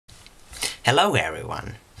Hello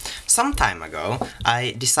everyone! Some time ago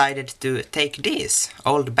I decided to take these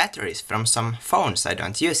old batteries from some phones I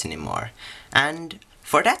don't use anymore, and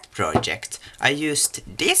for that project I used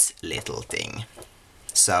this little thing.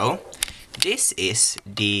 So this is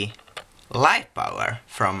the light power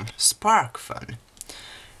from SparkFun.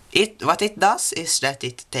 What it does is that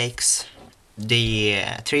it takes the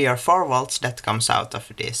 3 or 4 volts that comes out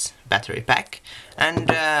of this battery pack and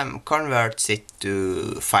converts it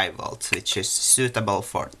to 5 volts, which is suitable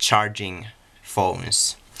for charging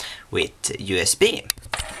phones with USB.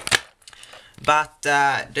 But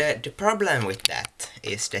the problem with that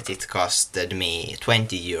is that it costed me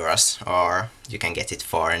 20 euros, or you can get it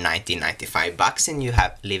for 19.95 bucks and you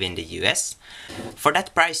live in the US. For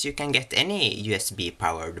that price you can get any USB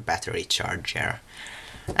powered battery charger.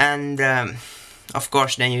 And of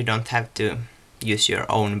course then you don't have to use your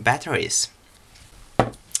own batteries.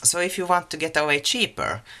 So if you want to get away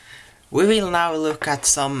cheaper, we will now look at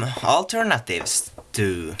some alternatives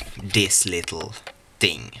to this little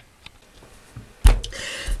thing.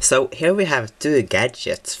 So here we have 2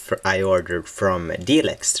 gadgets I ordered from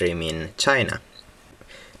DealExtreme in China.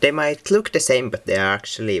 They might look the same, but they are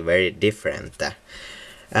actually very different.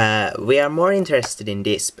 We are more interested in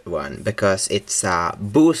this one because it's a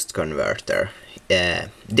boost converter.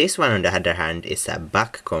 This one on the other hand is a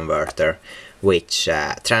buck converter, which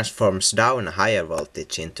transforms down a higher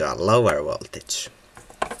voltage into a lower voltage.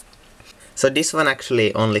 So this one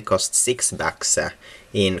actually only costs 6 bucks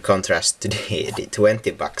in contrast to the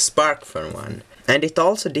 20 bucks SparkFun one. And it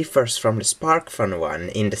also differs from the SparkFun one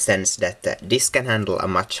in the sense that this can handle a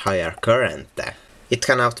much higher current. It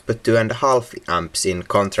can output 2.5 amps in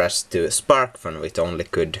contrast to SparkFun, which only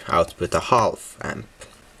could output a half amp.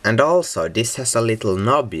 And also this has a little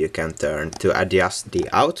knob you can turn to adjust the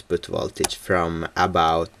output voltage from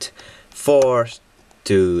about 4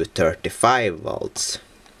 to 35 volts.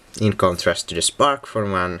 In contrast to the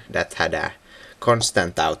SparkFun one that had a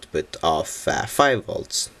constant output of 5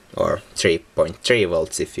 volts or 3.3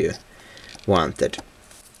 volts if you wanted.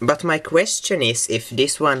 But my question is if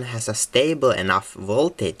this one has a stable enough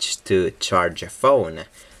voltage to charge a phone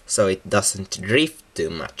so it doesn't drift too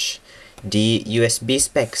much. The USB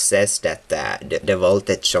spec says that the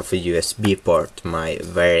voltage of a USB port might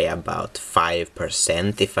vary about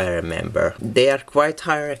 5% if I remember. They are quite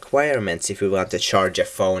high requirements if you want to charge a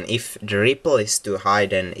phone. If the ripple is too high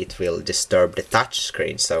then it will disturb the touch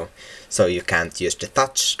screen, so you can't use the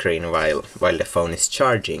touch screen while the phone is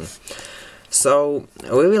charging. So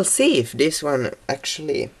we will see if this one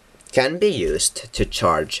actually can be used to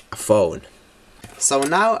charge a phone. So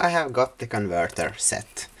now I have got the converter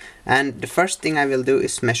set. And the first thing I will do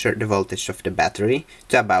is measure the voltage of the battery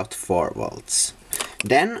to about 4 volts.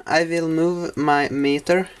 Then I will move my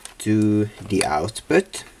meter to the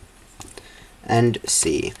output and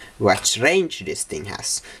see what range this thing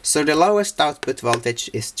has. So the lowest output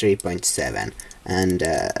voltage is 3.7 and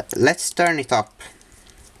let's turn it up.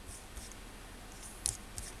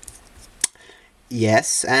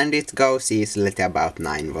 Yes, and it goes easily to about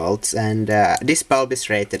 9 volts, and this bulb is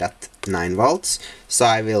rated at 9 volts, so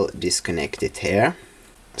I will disconnect it here.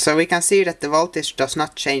 So we can see that the voltage does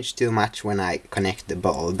not change too much when I connect the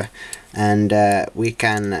bulb, and we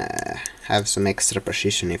can have some extra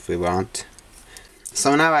precision if we want.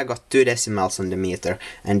 So now I got 2 decimals on the meter,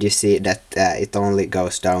 and you see that it only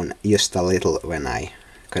goes down just a little when I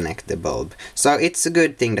connect the bulb. So it's a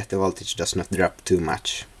good thing that the voltage does not drop too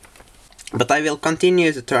much. But I will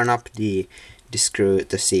continue to turn up the screw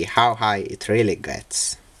to see how high it really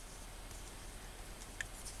gets.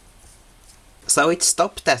 So it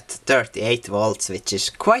stopped at 38 volts, which is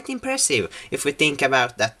quite impressive if we think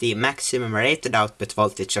about that the maximum rated output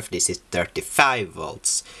voltage of this is 35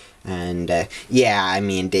 volts. And yeah, I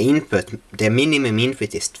mean the minimum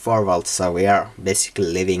input is 4 volts, so we are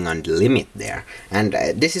basically living on the limit there. And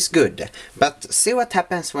this is good. But see what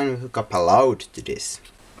happens when we hook up a load to this.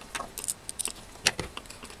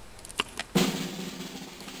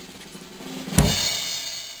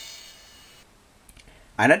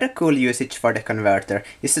 Another cool usage for the converter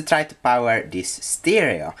is to try to power this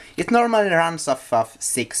stereo. It normally runs off of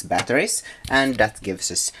 6 batteries and that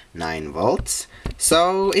gives us 9 volts.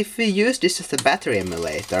 So if we use this as a battery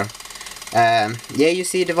emulator, yeah, you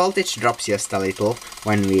see the voltage drops just a little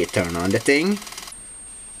when we turn on the thing.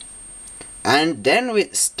 And then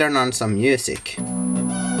we turn on some music.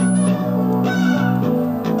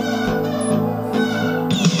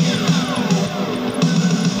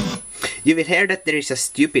 You will hear that there is a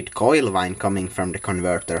stupid coil-whine coming from the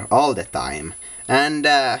converter all the time. And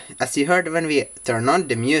as you heard when we turn on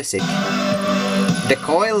the music, The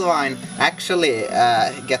coil-whine actually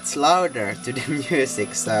gets louder to the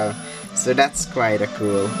music, so that's quite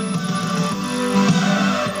cool.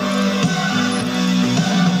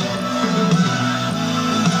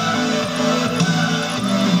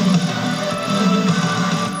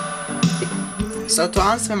 So to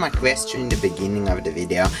answer my question in the beginning of the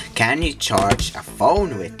video, can you charge a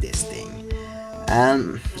phone with this thing?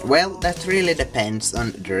 Well, that really depends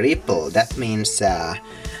on the ripple. That means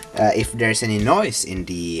if there's any noise in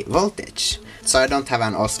the voltage. So I don't have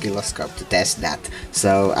an oscilloscope to test that.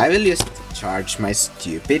 So I will just charge my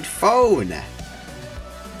stupid phone.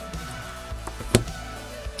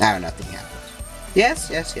 Now nothing happened.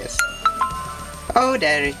 Yes. Oh,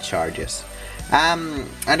 there it charges. And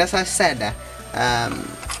as I said, a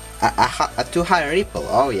too high ripple.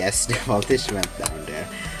 Oh yes, the voltage went down there.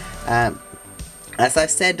 As I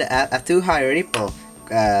said, a too high ripple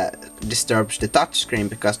disturbs the touchscreen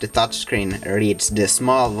because the touchscreen reads the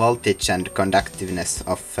small voltage and conductiveness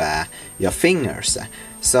of your fingers.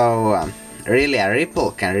 So really a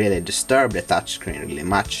ripple can really disturb the touchscreen really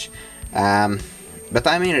much. But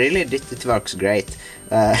I mean really it works great.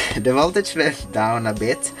 The voltage went down a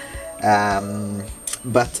bit.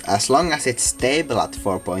 But as long as it's stable at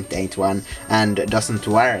 4.81 and doesn't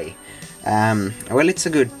vary, well, it's a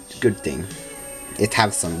good thing. It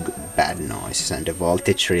has some bad noise and the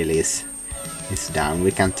voltage really is down.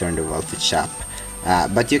 We can turn the voltage up,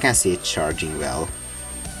 but you can see it charging well.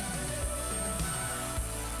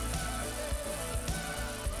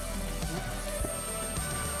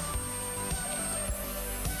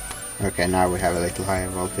 Okay, now we have a little higher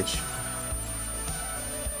voltage.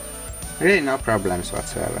 Really no problems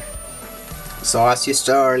whatsoever. So as you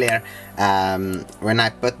saw earlier, when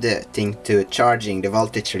I put the thing to charging, the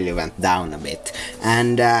voltage really went down a bit.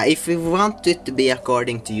 And if we want it to be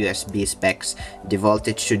according to USB specs, the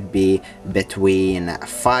voltage should be between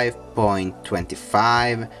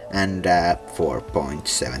 5.25 and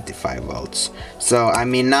 4.75 volts. So I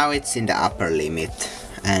mean now it's in the upper limit,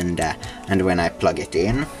 and when I plug it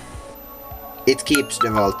in, it keeps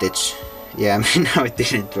the voltage. Yeah, I mean now it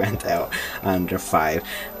didn't went under 5,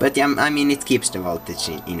 but yeah, I mean it keeps the voltage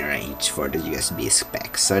in range for the USB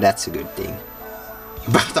specs, so that's a good thing.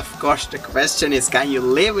 But of course the question is, can you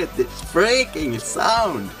live with this freaking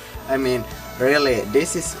sound? I mean really,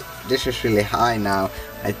 this is really high now.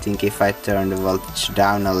 I think if I turn the voltage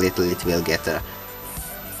down a little it will get a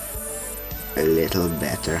little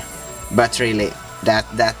better. But really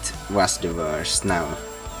that was the worst. Now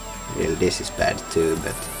really this is bad too,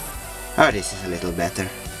 but oh, this is a little better,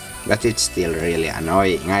 but it's still really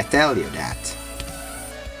annoying, I tell you that.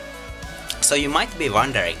 So you might be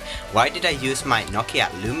wondering, why did I use my Nokia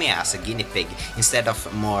Lumia as a guinea pig instead of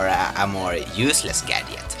a more useless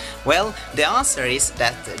gadget? Well, the answer is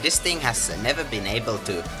that this thing has never been able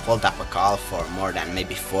to hold up a call for more than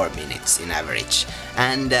maybe 4 minutes in average.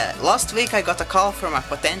 And last week I got a call from a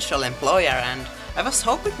potential employer, and I was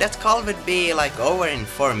hoping that call would be like over in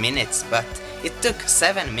 4 minutes, but it took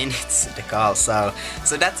 7 minutes the call, so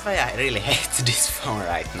that's why I really hate this phone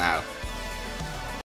right now.